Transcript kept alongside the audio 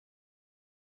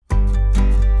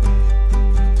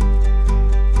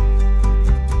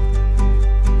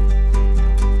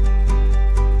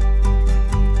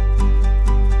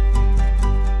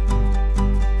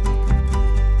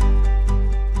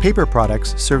Paper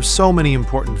products serve so many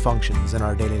important functions in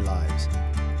our daily lives.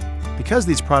 Because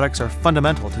these products are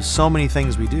fundamental to so many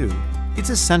things we do, it's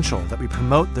essential that we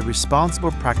promote the responsible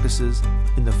practices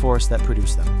in the forests that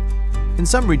produce them. In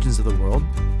some regions of the world,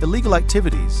 illegal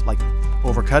activities like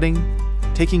overcutting,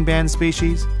 taking banned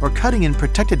species, or cutting in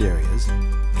protected areas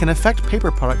can affect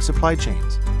paper product supply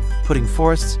chains, putting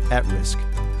forests at risk.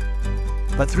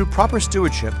 But through proper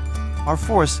stewardship, our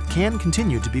forests can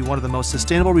continue to be one of the most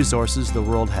sustainable resources the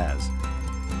world has.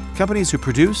 Companies who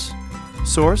produce,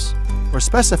 source, or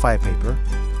specify paper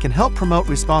can help promote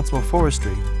responsible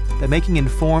forestry by making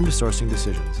informed sourcing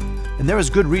decisions. And there is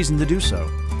good reason to do so.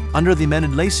 Under the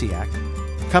amended Lacey Act,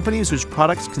 companies whose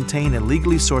products contain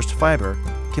illegally sourced fiber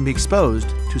can be exposed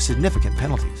to significant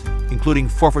penalties, including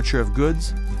forfeiture of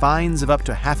goods, fines of up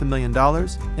to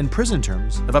 $500,000, and prison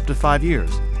terms of up to 5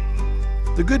 years.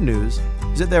 The good news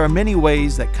is that there are many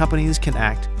ways that companies can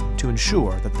act to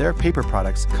ensure that their paper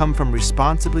products come from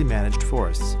responsibly managed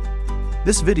forests.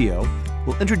 This video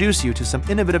will introduce you to some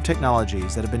innovative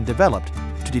technologies that have been developed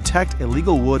to detect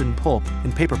illegal wood and pulp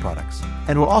in paper products,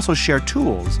 and will also share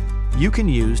tools you can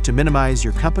use to minimize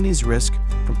your company's risk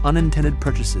from unintended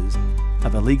purchases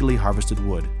of illegally harvested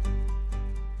wood.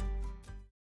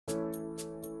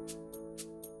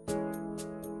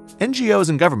 NGOs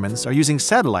and governments are using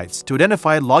satellites to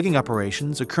identify logging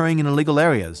operations occurring in illegal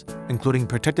areas, including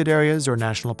protected areas or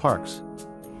national parks.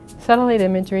 Satellite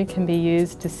imagery can be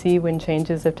used to see when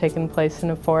changes have taken place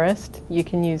in a forest. You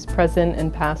can use present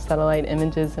and past satellite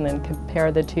images and then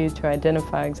compare the two to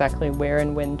identify exactly where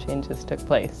and when changes took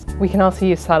place. We can also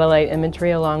use satellite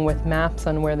imagery along with maps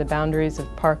on where the boundaries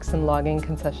of parks and logging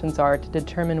concessions are to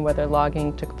determine whether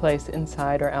logging took place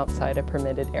inside or outside a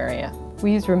permitted area.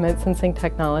 We use remote sensing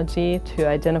technology to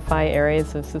identify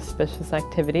areas of suspicious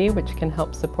activity, which can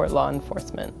help support law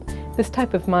enforcement. This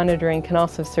type of monitoring can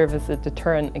also serve as a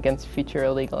deterrent against future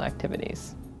illegal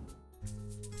activities.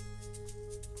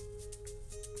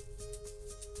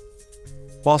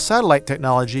 While satellite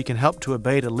technology can help to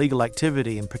abate illegal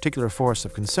activity in particular forests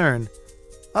of concern,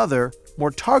 other, more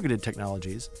targeted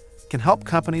technologies can help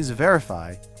companies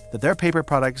verify that their paper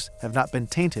products have not been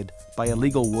tainted by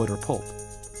illegal wood or pulp.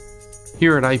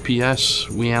 Here at IPS,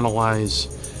 we analyze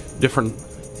different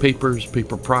papers,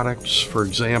 paper products, for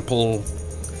example,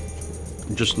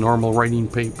 just normal writing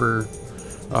paper,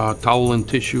 towel and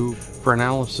tissue. For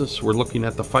analysis, we're looking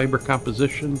at the fiber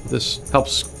composition. This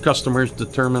helps customers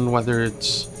determine whether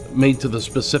it's made to the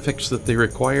specifics that they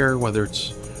require, whether it's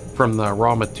from the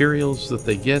raw materials that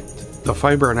they get. The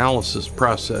fiber analysis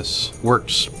process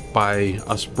works by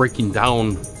us breaking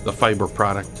down the fiber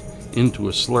product into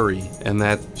a slurry, and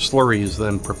that slurry is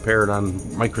then prepared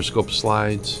on microscope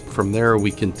slides. From there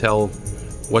we can tell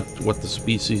what the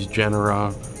species,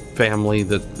 genera, family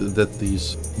that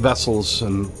these vessels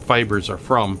and fibers are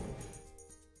from.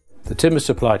 The timber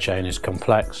supply chain is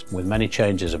complex, with many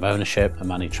changes of ownership and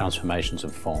many transformations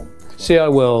of form. CI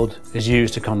World is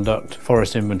used to conduct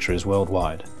forest inventories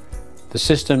worldwide. The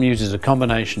system uses a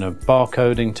combination of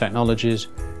barcoding technologies,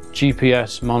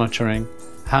 GPS monitoring,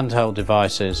 handheld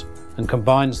devices, and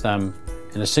combines them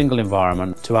in a single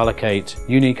environment to allocate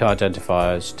unique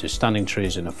identifiers to standing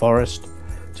trees in a forest,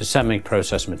 to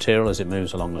semi-processed material as it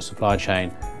moves along the supply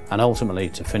chain, and ultimately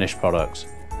to finished products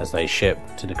as they ship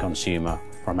to the consumer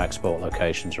from export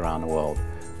locations around the world.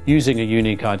 Using a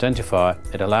unique identifier,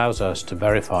 it allows us to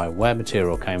verify where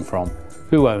material came from,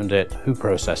 who owned it, who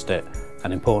processed it,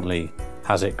 and importantly,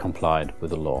 has it complied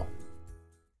with the law.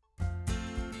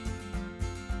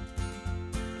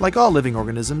 Like all living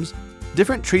organisms,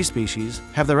 different tree species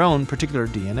have their own particular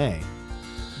DNA.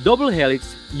 Double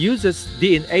helix uses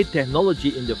DNA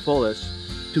technology in the forest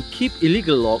to keep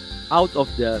illegal log out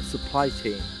of the supply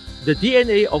chain. The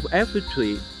DNA of every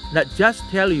tree not just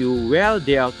tell you where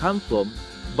they are come from,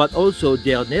 but also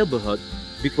their neighborhood,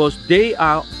 because they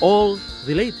are all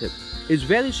related. It's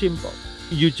very simple.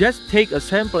 You just take a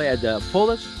sample at the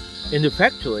forest. In the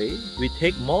factory, we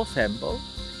take more samples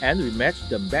and we match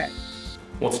them back.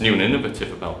 What's new and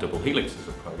innovative about double helix's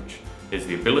approach is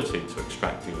the ability to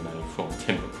extract DNA from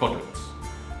timber products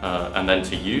and then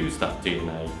to use that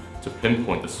DNA to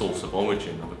pinpoint the source of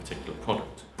origin of a particular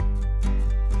product.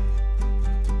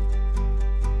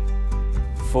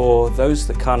 For those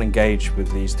that can't engage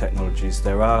with these technologies,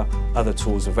 there are other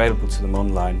tools available to them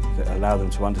online that allow them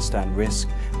to understand risk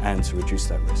and to reduce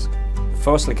that risk. The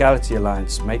Forest Legality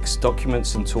Alliance makes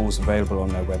documents and tools available on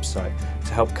their website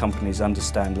to help companies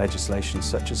understand legislation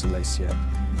such as the Lacey Act.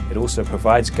 It also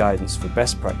provides guidance for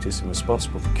best practice and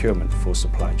responsible procurement for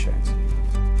supply chains.